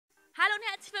Hallo und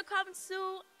herzlich willkommen zu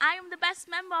I am the best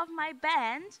member of my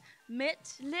band mit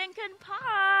Linkin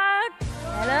Park.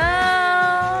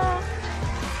 Hello.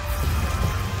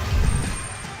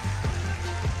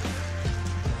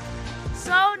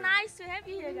 So nice to have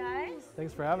you here, guys.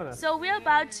 Thanks for having us. So we're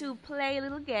about to play a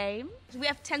little game. We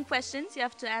have 10 questions you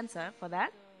have to answer for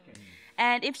that.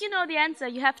 And if you know the answer,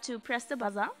 you have to press the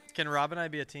buzzer. Can Rob and I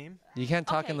be a team? You can't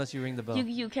talk Okay. unless you ring the bell.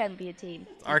 You can be a team.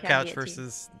 Our You can couch be a team.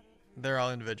 versus, they're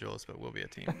all individuals, but we'll be a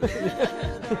team.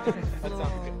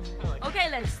 Okay,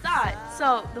 let's start.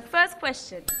 So the first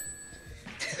question.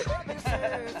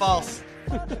 False.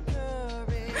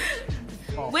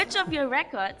 Which of your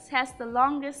records has the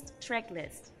longest track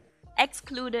list?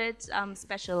 Excluded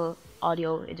special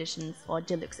audio editions or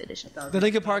deluxe editions. The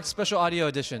Linkin Park Special Audio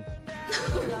Edition.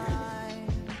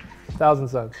 1,000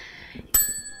 Suns.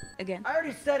 Again. I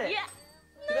already said it. Yeah.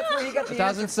 That's where he got the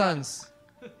 1,000 answer Suns.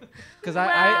 Because Well-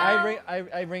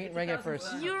 I rang it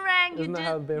first. You rang, Isn't that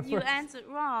how the band you works? answered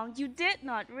wrong. You did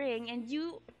not ring and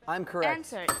you I'm correct.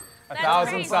 answered. That's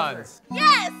 1,000 crazy. Suns.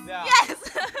 Yes! Yeah.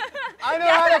 Yes! I know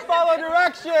how to follow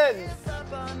directions.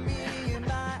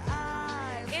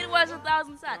 It was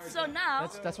 1,000 Suns. So now,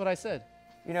 That's what I said.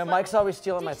 You know, Mike's always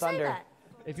stealing did my you say thunder. that?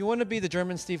 If you want to be the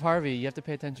German Steve Harvey, you have to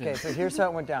pay attention. Okay, so here's how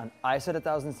it went down. I said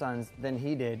 1,000 Suns, then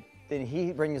he did. Then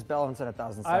he rang his bell and said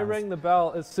 1,000 Suns. I rang the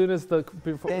bell as soon as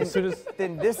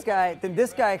Then this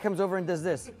guy comes over and does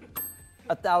this.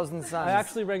 1,000 Suns. I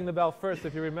actually rang the bell first.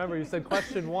 If you remember, you said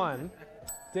question 1,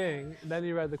 ding, then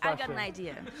you read the I question. got an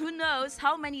idea. Who knows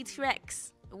how many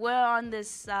tracks were on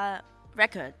this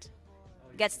record?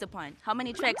 Gets the point. How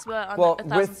many tracks were on Well,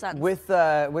 1,000 Suns? with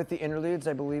the interludes,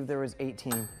 I believe there was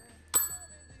 18.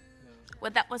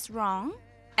 Well, that was wrong.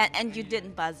 And you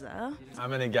didn't buzzer. I'm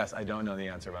gonna guess. I don't know the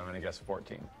answer, but I'm gonna guess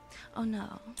 14. Oh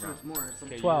no.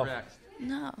 12.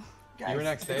 No. You were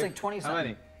next, Dave. It's like 20 How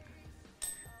many?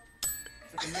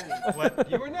 What?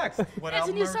 You were next. What It's a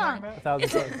album new are we talking song. about? 1,000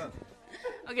 Suns.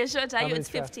 Okay, sure, tell you many it's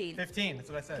tracks? 15. 15, that's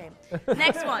what I said. Okay.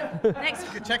 Next one. Next.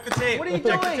 Check the tape. What are you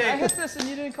Check doing? the I tape. hit this and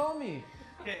you didn't call me.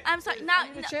 I'm sorry. Now,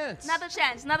 Another chance. Another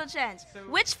chance. Another chance.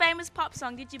 Which famous pop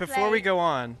song did you play? Before we go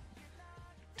on,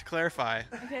 to clarify,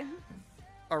 Okay.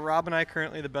 are Rob and I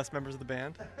currently the best members of the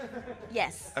band?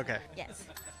 Yes. Okay. Yes.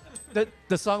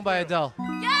 The song by Adele.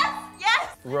 Yes. Yes.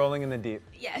 Rolling in the deep.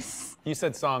 Yes. You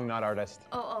said song, not artist.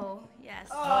 Oh. Yes.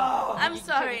 I'm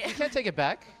sorry. You can't take it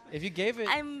back. If you gave it,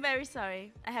 I'm very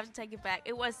sorry. I have to take it back.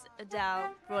 It was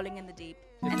Adele, Rolling in the Deep.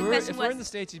 if And the we're question in the was,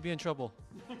 States, you'd be in trouble.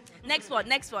 next one.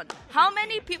 How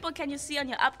many people can you see on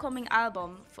your upcoming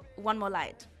album, One More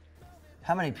Light?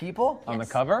 How many people? On the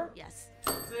Yes. cover? Yes.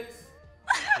 You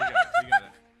got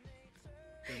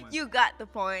it. You got the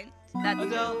point.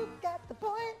 Adele. Got the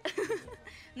point.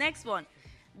 Next one.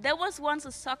 There was once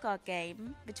a soccer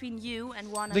game between you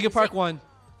and one of Linkin the Park sing- won.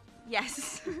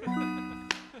 Yes.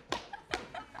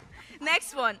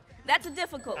 Next one. That's a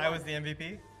difficult I one. was the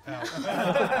MVP? Oh.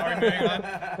 Are we moving on?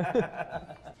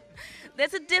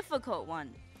 That's a difficult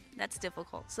one. That's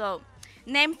difficult. So,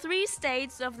 name 3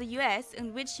 states of the US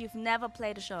in which you've never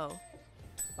played a show.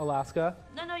 Alaska,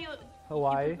 No, you.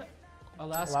 Hawaii,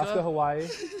 Alaska, Hawaii,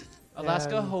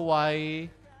 Alaska, and- Hawaii,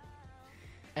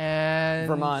 and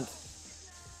Vermont.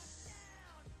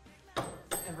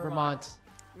 Vermont.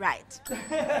 Right.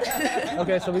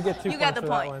 Okay, so we get 2 You points got the for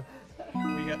point. that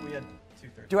one. We had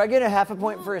 2/3. Do I get a half a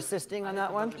point for assisting on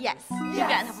that one? Yes. You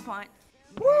got half a point.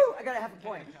 Woo! I got a half a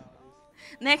point.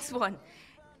 Next one.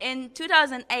 In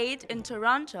 2008 in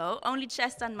Toronto, only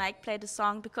Chester and Mike played the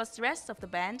song because the rest of the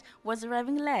band was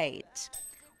arriving late.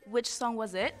 Which song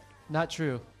was it? Not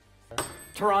true.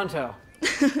 Toronto.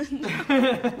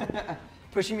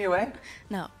 Pushing me away?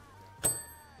 No.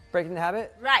 Breaking the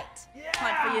habit? Right.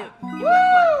 Point for you. You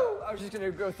Woo! got I was just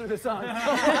gonna go through the song. point.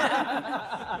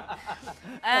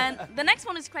 And the next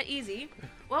one is quite easy.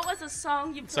 What was the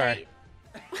song you played? Sorry.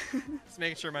 Just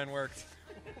making sure mine worked.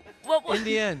 What was? In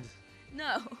the end.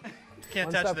 No. Can't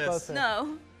One touch step this. closer.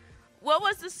 No. What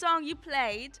was the song you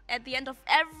played at the end of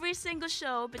every single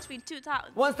show between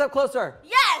 2000? One step closer.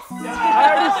 Yes!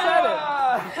 I already said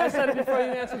it. I said it before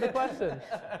you answered the question.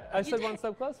 I said did. 1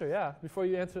 step closer, yeah, before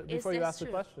you answered, before you this asked the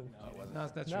true? question. No,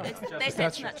 it's not true. No, They said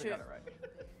it's not true.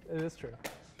 it is true.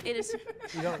 It is.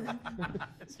 You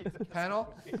don't.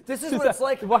 Panel? This is what it's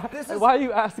like. Why, This is why are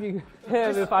you asking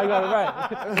him if I got it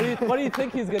right? What do you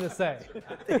think he's gonna say?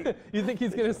 You think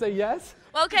he's gonna say yes?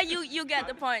 Well, okay, you get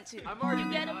the point too.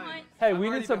 You get a point. Hey, we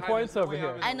need some points over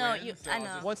here. I know you. I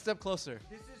know. One step closer.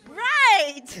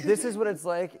 Right. this is what it's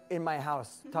like in my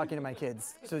house talking to my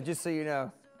kids. So just so you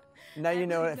know, now you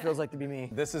know what it feels like to be me.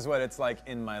 This is what it's like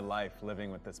in my life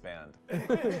living with this band.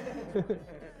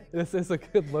 This is a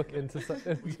good look into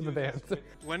into the band.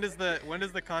 When does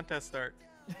the contest start?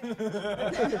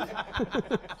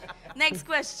 Next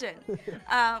question.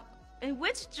 In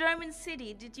which German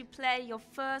city did you play your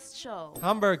first show?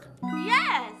 Hamburg.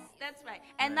 Yes, that's right.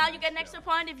 And now you get an extra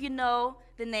point if you know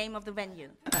the name of the venue.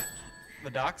 The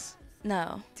docks?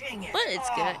 No. Dang it. But it's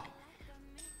good.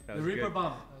 The Reaper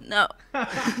Bomb. No.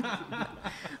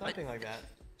 Something like that.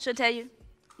 Should I tell you?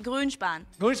 Grünspan.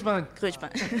 Grünspan.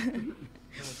 Grünspan. On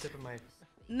the tip of my.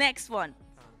 Next one.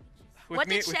 What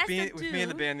did Chester with me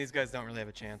and the do? band, these guys don't really have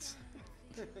a chance.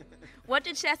 What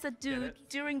did Chester do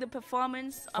during the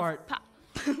performance Fart.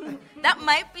 of That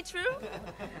might be true,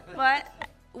 but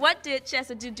what did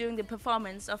Chester do during the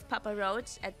performance of Papa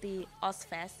Roach at the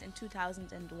Ozfest in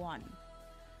 2001?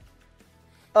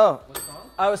 Oh,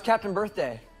 I was Captain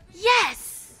Birthday.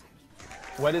 Yes!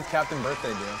 What does Captain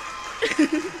Birthday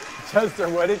do? Chester,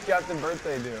 what did Captain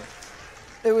Birthday do?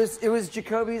 It was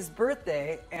Jacoby's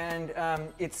birthday, and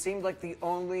it seemed like the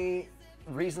only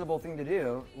reasonable thing to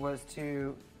do was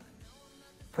to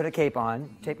put a cape on,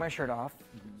 take my shirt off,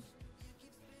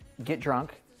 get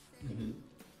drunk,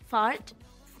 Fart?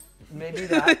 maybe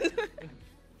that.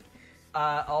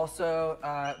 Also,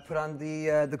 put on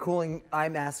the cooling eye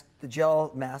mask, the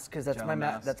gel mask, because that's Gel my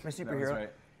mask. that's my That was superhero, right.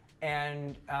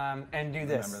 and do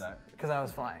this Remember that. because I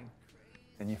was flying.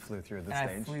 And you flew through the And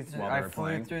stage I flew through. while they were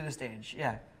playing. through the stage.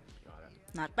 Yeah.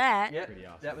 Not bad.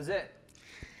 Yep. That was it.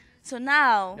 So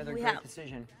now Another we great have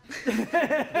decision.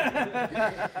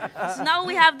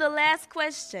 the last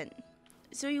question.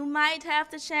 So you might have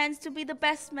the chance to be the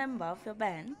best member of your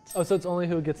band. Oh, so it's only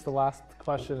who gets the last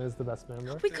question is the best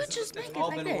member? We could just make it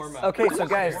like this. Okay, so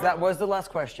guys, that was the last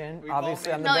question.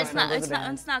 Obviously, I'm the No, best it's not. member of It's the not.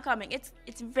 band. It's not coming. It's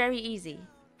very easy.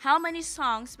 How many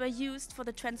songs were used for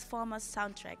the Transformers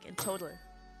soundtrack in total?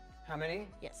 How many?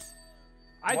 Yes.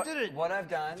 I did it. What I've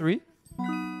done. 3.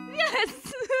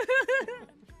 Yes.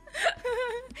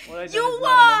 You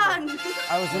won.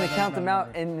 I was going to count them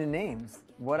out in the names.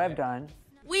 What I've done.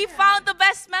 We found the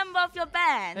best member of your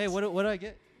band. Hey, what did I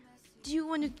get? Do you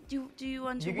want to do you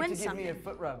want to You get win to give something? me a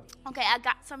foot rub. Okay, I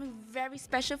got something very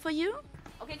special for you.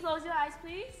 Okay, close your eyes,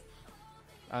 please.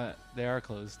 They are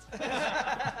closed. Dun,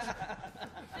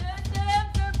 dun,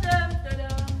 dun, dun, dun,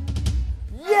 dun.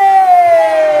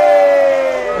 Yay!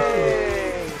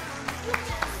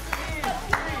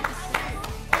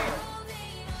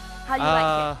 How you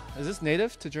like Is this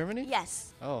native to Germany? it?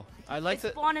 Yes. Oh, I like It's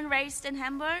it. born and raised in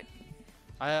Hamburg.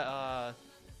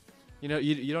 You know,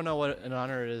 you don't know what an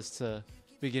honor it is to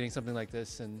be getting something like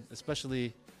this, and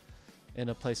especially in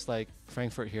a place like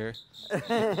Frankfurt here.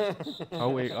 Are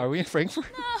we in Frankfurt?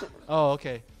 No. Oh,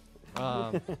 okay.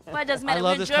 Well, it doesn't I matter.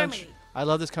 love We're in this Germany. country. I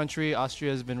love this country.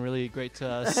 Austria has been really great to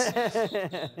us.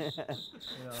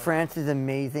 France is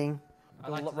amazing.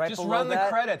 Right Just below run the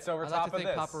that, credits over I'd like top to of thank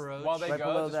this. Papa Roach. While they Right go,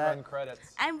 below just that. run credits.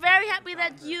 I'm very happy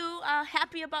that you are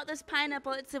happy about this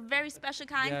pineapple. It's a very special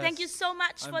kind. Thank you Yes, so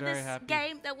much I'm for very this happy.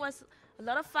 game. That was a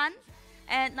lot of fun.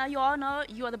 And now you all know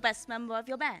you are the best member of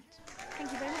your band.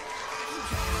 Thank you very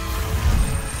much.